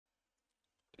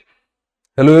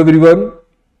Hello everyone.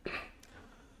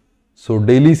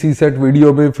 Daily CSAT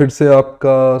video में फिर से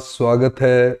आपका स्वागत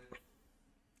है।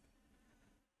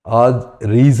 आज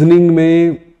रीजनिंग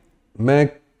में मैं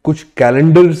कुछ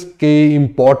कैलेंडर्स के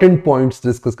इंपॉर्टेंट पॉइंट्स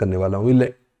डिस्कस करने वाला हूं।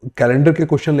 कैलेंडर के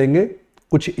क्वेश्चन लेंगे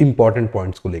कुछ इंपॉर्टेंट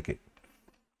पॉइंट्स को लेके,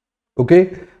 ओके।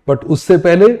 बट उससे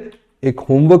पहले एक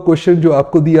होमवर्क क्वेश्चन जो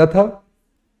आपको दिया था,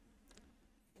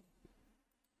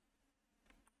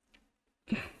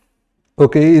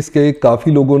 ओके, इसके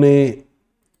काफी लोगों ने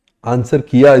आंसर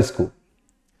किया इसको,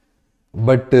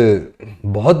 बट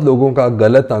बहुत लोगों का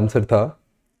गलत आंसर था।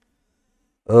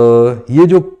 ये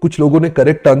जो कुछ लोगों ने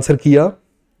करेक्ट आंसर किया,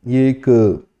 ये एक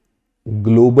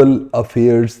ग्लोबल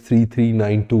अफेयर्स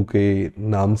 3392 के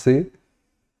नाम से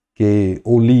कि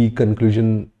only conclusion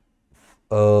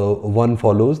one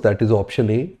follows, that is option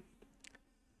A.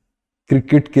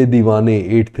 Cricket के दीवाने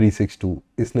 8362,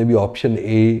 इसने भी ऑप्शन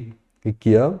ए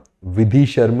किया। विधि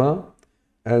शर्मा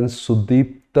एंड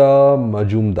सुदीप्ता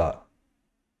मजूमदार,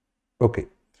 ओके।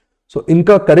 सो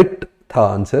इनका करेक्ट था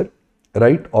answer,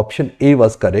 right, option A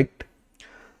was correct.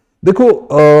 देखो,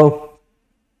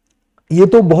 ये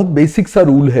तो बहुत बेसिक सा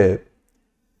रूल है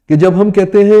कि जब हम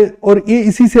कहते हैं, और ये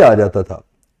इसी से आ जाता था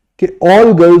कि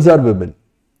all girls are women,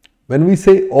 when we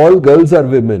से ऑल गर्ल्स आर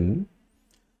विमेन,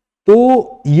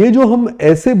 तो ये जो हम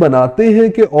ऐसे बनाते हैं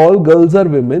कि ऑल गर्ल्स आर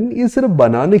विमेन, ये सिर्फ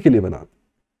बनाने के लिए बनाते,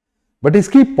 बट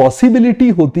इसकी पॉसिबिलिटी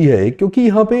होती है, क्योंकि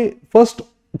यहां पे फर्स्ट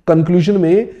कंक्लूजन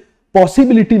में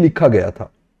पॉसिबिलिटी लिखा गया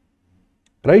था,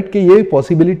 राइट, कि ये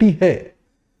पॉसिबिलिटी है।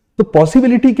 तो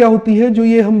पॉसिबिलिटी क्या होती है जो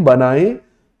ये हम बनाएं,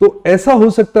 तो ऐसा हो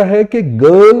सकता है कि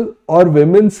गर्ल और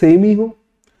विमेन सेम ही हो,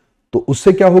 तो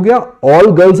उससे क्या हो गया,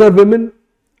 ऑल गर्ल्स आर विमेन।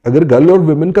 अगर गर्ल और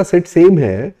विमेन का सेट सेम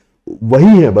है,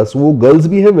 वही है, बस वो गर्ल्स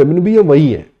भी है विमेन भी है,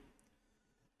 वही है,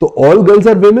 तो all girls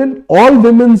are women, all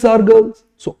women's are girls.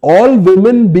 So all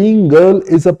women being girl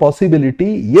is a possibility,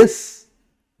 yes,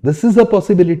 this is a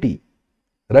possibility,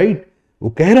 right. वो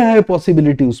कह रहा है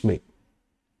पॉसिबिलिटी, उसमें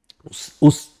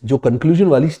उस जो कंक्लूजन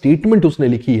वाली स्टेटमेंट उसने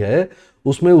लिखी है,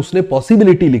 उसमें उसने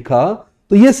पॉसिबिलिटी लिखा,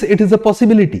 तो yes it is a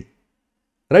possibility,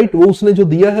 right. वो उसने जो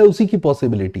दिया है उसी की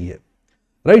पॉसिबिलिटी है,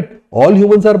 right. All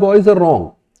humans are boys are wrong,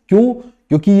 क्यों?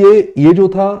 क्योंकि ये जो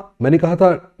था, मैंने कहा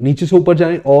था नीचे से ऊपर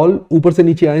जाएं ऑल, ऊपर से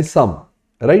नीचे आए सम,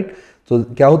 राइट। तो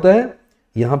क्या होता है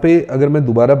यहां पे, अगर मैं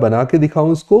दोबारा बना के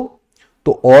दिखाऊं इसको,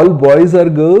 तो all boys are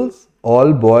girls,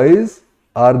 all boys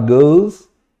are girls,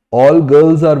 all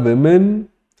girls are women,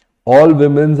 all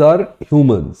women's are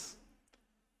humans.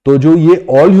 तो जो ये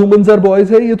ऑल ह्यूमंस आर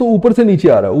बॉयज है, ये तो ऊपर से नीचे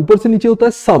आ रहा है, ऊपर से नीचे होता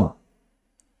है सम,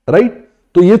 राइट।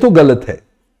 तो ये तो गलत है।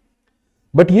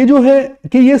 बट ये जो है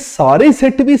कि ये सारे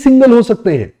सेट भी सिंगल हो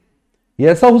सकते हैं, ये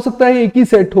ऐसा हो सकता है एक ही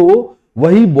सेट हो,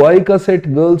 वही बॉय का सेट,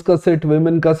 गर्ल्स का सेट,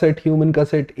 वुमेन का सेट, ह्यूमन का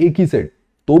सेट, एक ही सेट,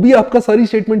 तो भी आपका सारी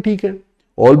स्टेटमेंट ठीक है।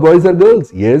 All boys are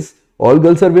girls, yes, all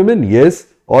girls are women, yes,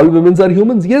 all womens are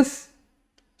humans, yes.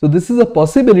 So this is a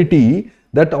possibility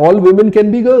that all women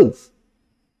can be girls,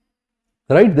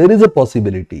 right, there is a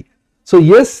possibility. So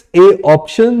yes, A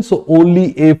option, so only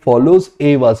A follows,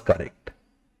 A was correct,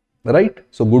 right.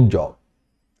 So good job.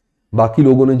 बाकी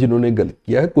लोगों ने जिन्होंने गलत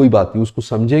किया है, कोई बात नहीं, उसको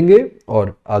समझेंगे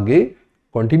और आगे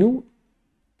कंटिन्यू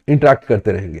इंटरेक्ट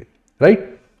करते रहेंगे, राइट।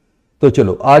 तो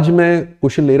चलो, आज मैं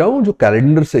क्वेश्चन ले रहा हूं जो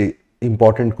कैलेंडर से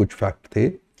इंपॉर्टेंट कुछ फैक्ट थे।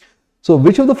 सो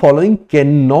which of the following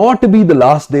can not be the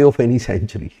last day of any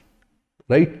century,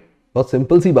 right. बहुत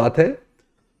सिंपल सी बात है,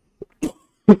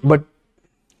 बट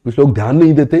कुछ लोग ध्यान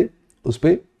नहीं देते उस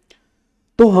पर।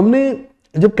 तो हमने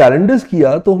जब कैलेंडर्स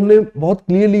किया, तो हमने बहुत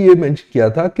क्लियरली ये मेंशन किया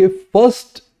था कि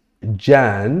 1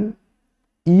 Jan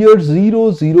year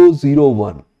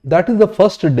 0001, that is the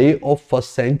first day of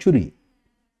first century,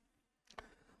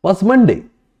 was Monday.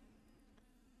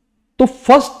 तो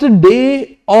first day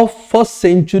of first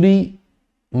century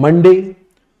Monday,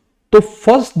 तो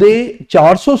फर्स्ट डे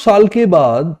 400 साल के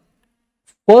बाद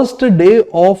first day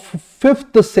of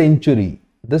fifth century,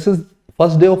 this is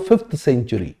first day of 5th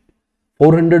century.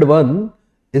 401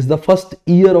 is the first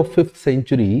year of 5th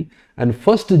century, and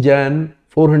 1st Jan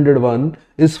 401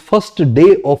 is first day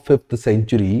of 5th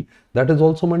century. That is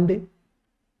also Monday,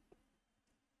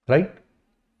 right?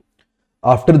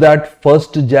 After that,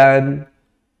 1st Jan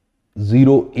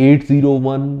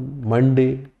 0801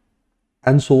 Monday,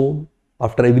 and so on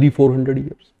after every 400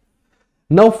 years.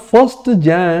 Now 1st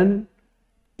Jan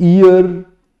year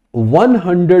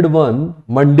 101,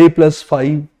 Monday plus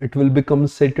 5, it will become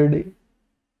Saturday.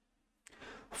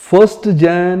 1st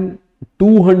Jan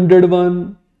 201,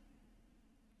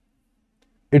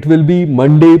 it will be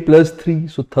Monday plus 3,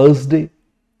 so Thursday.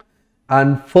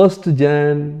 And 1st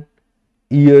Jan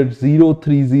year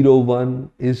 0301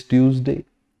 is Tuesday,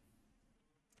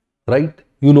 right?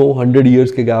 You know 100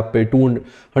 years के gap पे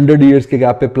 100 years के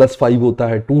gap पे +5 होता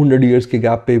है, 200 years के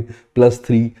gap पे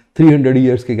 +3, 300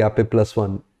 years के gap पे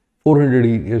 +1, 400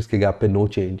 ईयर्स के गैप पे नो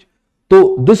चेंज.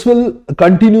 तो this will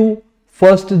continue.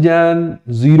 1st Jan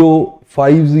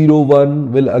 0501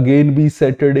 will again be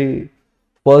Saturday.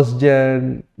 1st Jan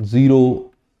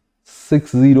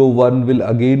 0601 will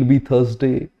again be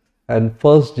Thursday, and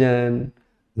 1st Jan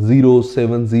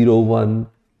 0701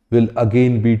 will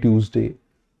again be Tuesday.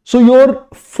 So your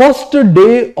first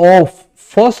day of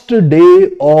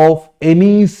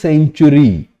any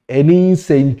century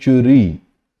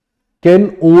can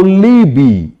only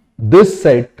be this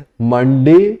set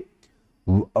Monday.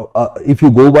 If you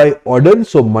go by order,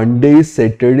 so Monday,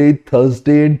 Saturday,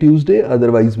 Thursday and Tuesday,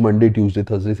 otherwise Monday, Tuesday,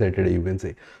 Thursday, Saturday you can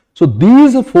say. So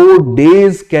these 4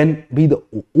 days can be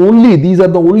these are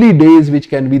the only days which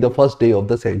can be the first day of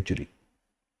the century,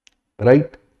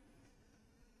 right?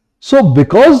 So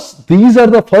because these are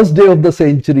the first day of the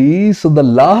century, so the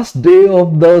last day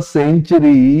of the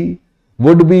century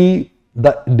would be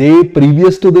the day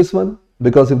previous to this one,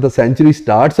 because if the century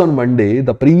starts on Monday,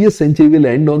 the previous century will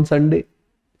end on Sunday.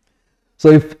 So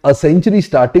if a century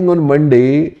starting on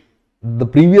Monday, the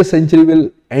previous century will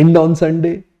end on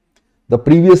Sunday, the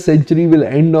previous century will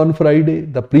end on Friday,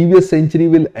 the previous century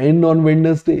will end on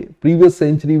Wednesday, previous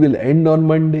century will end on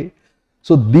Monday.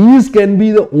 So these can be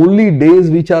the only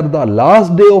days which are the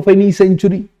last day of any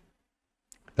century,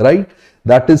 right?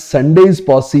 That is, Sunday is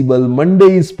possible,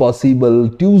 Monday is possible,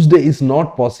 Tuesday is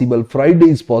not possible, Friday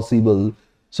is possible.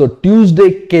 So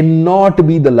Tuesday cannot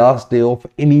be the last day of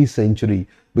any century,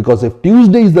 because if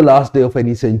Tuesday is the last day of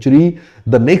any century,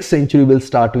 the next century will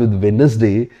start with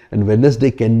Wednesday, and Wednesday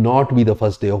cannot be the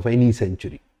first day of any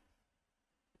century,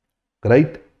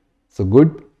 right? So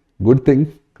good thing.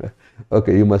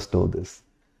 Okay, you must know this,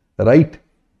 right?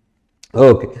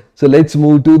 Okay, so let's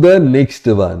move to the next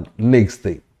one, next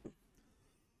thing.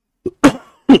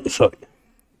 Sorry.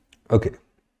 Okay,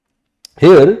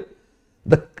 here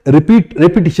the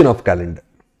repetition of calendar,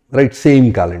 right?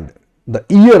 Same calendar. The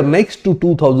year next to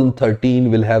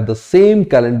 2013 will have the same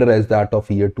calendar as that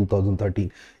of year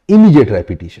 2013. Immediate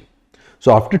repetition.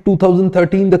 So after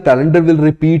 2013, the calendar will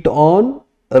repeat on,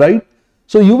 right?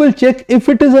 So you will check if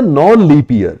it is a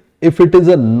non-leap year. If it is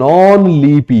a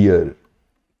non-leap year,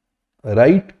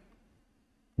 right,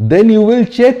 then you will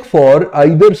check for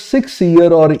either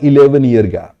 6-year or 11-year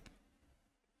gap,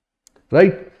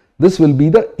 right? This will be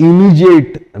the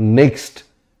immediate next,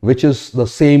 which is the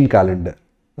same calendar,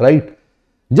 right?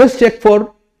 Just check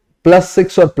for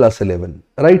 +6 or +11,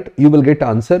 right? You will get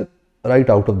answer right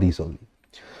out of these only.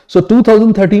 So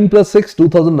 2013 +6,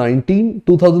 2019,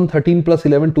 2013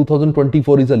 +11,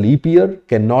 2024 is a leap year,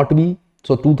 cannot be.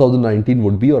 So 2019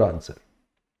 would be your answer,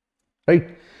 right?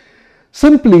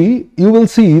 Simply, you will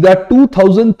see that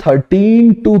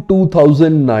 2013 to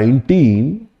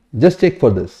 2019, just check for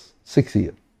this, 6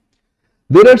 year.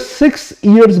 There are 6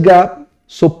 years gap,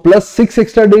 so +6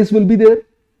 extra days will be there,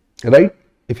 right?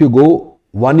 If you go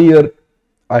 1 year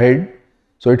ahead,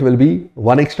 so it will be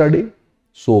 1 extra day.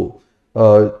 So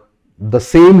the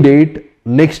same date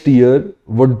next year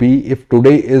would be, if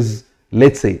today is,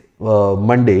 let's say,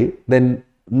 Monday, then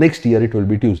next year it will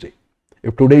be Tuesday.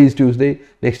 If today is Tuesday,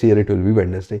 next year it will be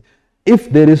Wednesday. If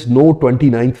there is no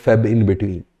 29th Feb in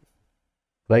between,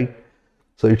 right?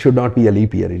 So it should not be a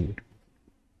leap year in it.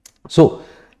 So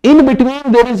in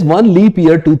between there is one leap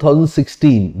year,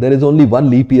 2016. There is only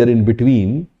one leap year in between.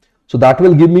 So that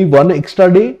will give me 1 extra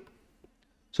day.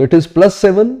 So it is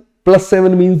 +7.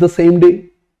 +7 means the same day,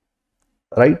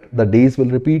 right? The days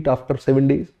will repeat after 7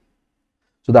 days.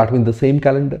 So that means the same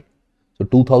calendar. So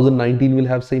 2019 will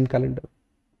have same calendar,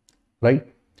 right?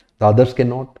 The others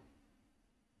cannot,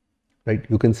 right?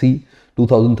 You can see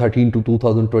 2013 to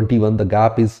 2021, the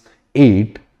gap is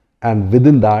 8, and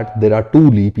within that there are 2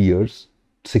 leap years,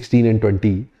 16 and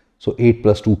 20. So 8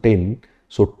 + 2, 10.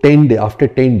 So 10 day, after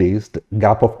 10 days, the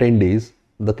gap of 10 days,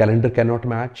 the calendar cannot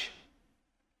match,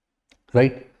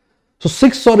 right? So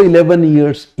 6 or 11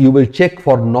 years, you will check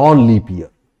for non-leap year,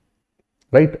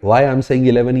 right? Why I'm saying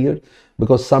 11 years?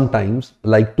 Because sometimes,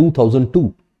 like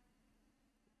 2002.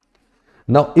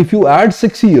 Now, if you add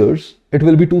 6 years, it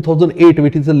will be 2008,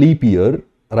 which is a leap year,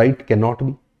 right? Cannot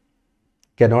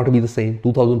be the same.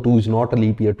 2002 is not a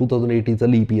leap year. 2008 is a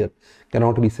leap year.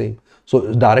 Cannot be same.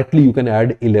 So directly you can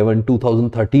add 11.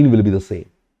 2013 will be the same.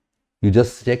 You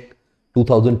just check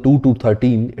 2002 to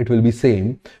 13, it will be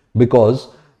same, because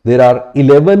there are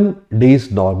 11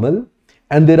 days normal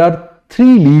and there are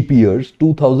 3 leap years,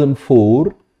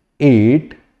 2004,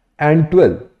 8 and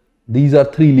 12. These are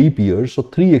 3 leap years, so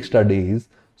 3 extra days.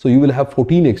 So you will have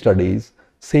 14 extra days,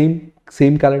 same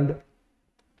calendar.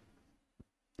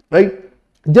 right?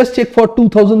 Just check for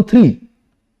 2003.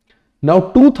 Now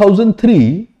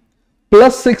 2003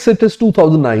 plus 6, it is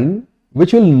 2009,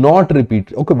 which will not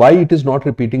repeat. Okay, why it is not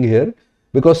repeating here?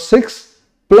 Because 6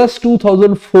 plus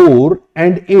 2004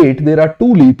 and 8, there are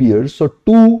 2 leap years. So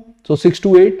 6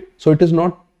 to 8, so it is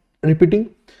not repeating.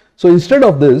 So instead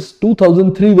of this,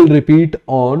 2003 will repeat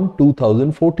on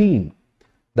 2014.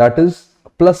 That is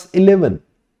plus 11,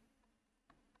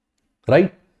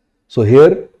 right? So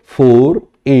here 4,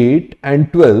 8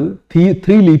 and 12,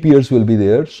 3 leap years will be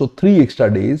there. So 3 extra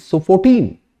days, so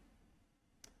 14,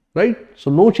 right?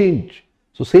 So no change.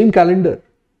 So same calendar.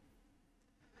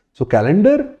 So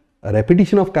calendar, a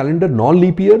repetition of calendar,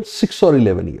 non-leap year, 6 or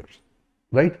 11 years,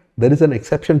 right? There is an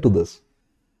exception to this,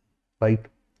 right?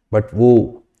 But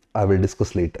I will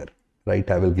discuss later, right?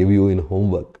 I will give you in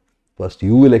homework. First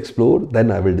you will explore,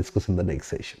 then I will discuss in the next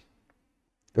session.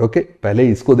 Okay, पहले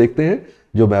इसको देखते हैं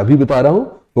जो मैं अभी बता रहा हूं.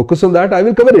 Focus on that. I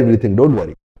will cover everything. Don't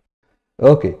worry.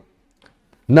 Okay.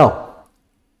 Now,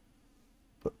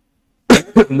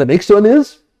 the next one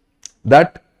is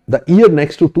that the year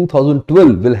next to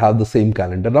 2012 will have the same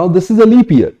calendar. Now, this is a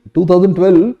leap year.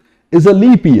 2012 is a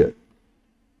leap year.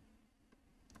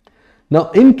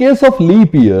 Now, in case of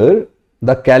leap year,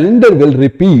 the calendar will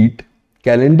repeat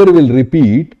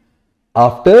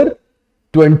after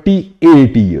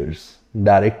 28 years,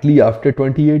 directly after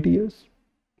 28 years.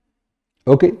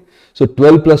 Okay, so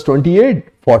 12 plus 28,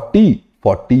 40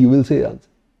 you will say answer.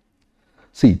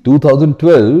 See,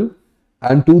 2012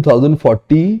 and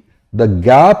 2040, the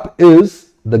gap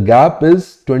is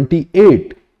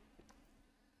 28,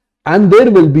 and there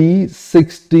will be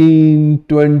 16,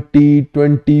 20,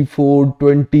 24,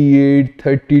 28,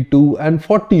 32 and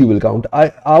 40 you will count.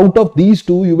 Out of these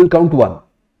two you will count one,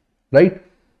 right?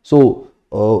 So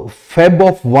Feb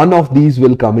of one of these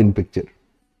will come in picture,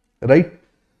 right?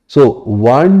 So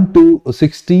 1 to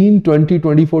 16, 20,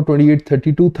 24, 28,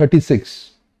 32,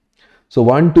 36. So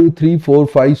 1, 2, 3, 4,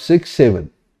 5, 6, 7.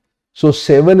 So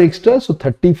 7 extra, so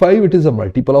 35, it is a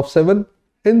multiple of 7.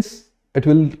 Hence, it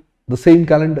will the same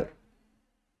calendar,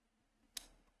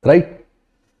 right?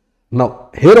 Now,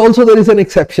 here also there is an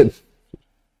exception.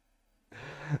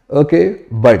 Okay,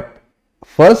 but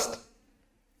first,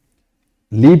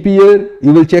 leap year,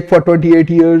 you will check for 28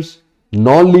 years.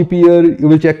 Non-leap year, you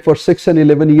will check for 6 and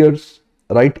 11 years,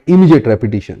 right? Immediate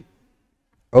repetition.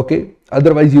 Okay,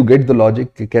 otherwise you get the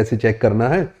logic कि कैसे check करना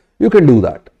है. You can do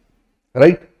that,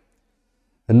 right?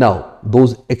 And now,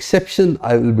 those exceptions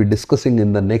I will be discussing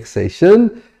in the next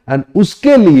session, and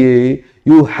उसके लिए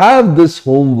you have this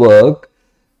homework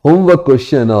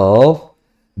question of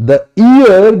the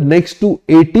year next to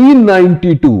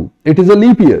 1892. It is a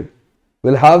leap year.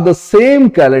 Will have the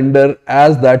same calendar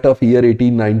as that of year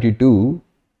 1892,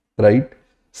 right?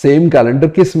 Same calendar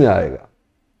किस में आएगा,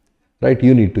 right?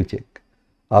 You need to check.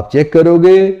 आप check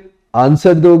करोगे,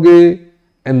 answer दोगे,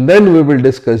 and then we will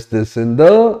discuss this in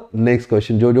the next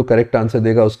question. जो correct answer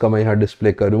देगा उसका मैं यहाँ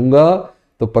display करूँगा,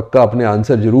 तो पक्का अपने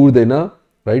answer जरूर देना,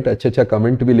 right? अच्छा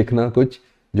comment भी लिखना, कुछ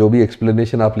जो भी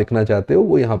explanation आप लिखना चाहते हो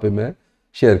वो यहाँ पे मैं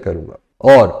share करूँगा.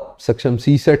 और सक्षम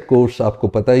CSAT कोर्स आपको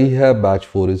पता ही है, बैच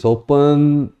 4 इज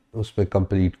ओपन, उसमें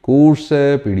कंप्लीट कोर्स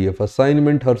है, PDF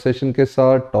असाइनमेंट हर सेशन के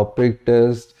साथ, topic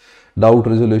test, doubt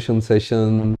resolution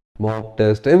session, mock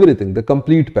test, everything, the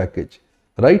complete package,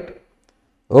 right?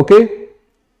 Okay,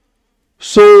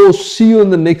 so C you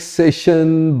in the next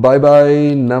session. Bye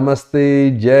bye,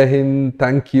 नमस्ते, जय Hind,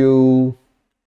 thank you.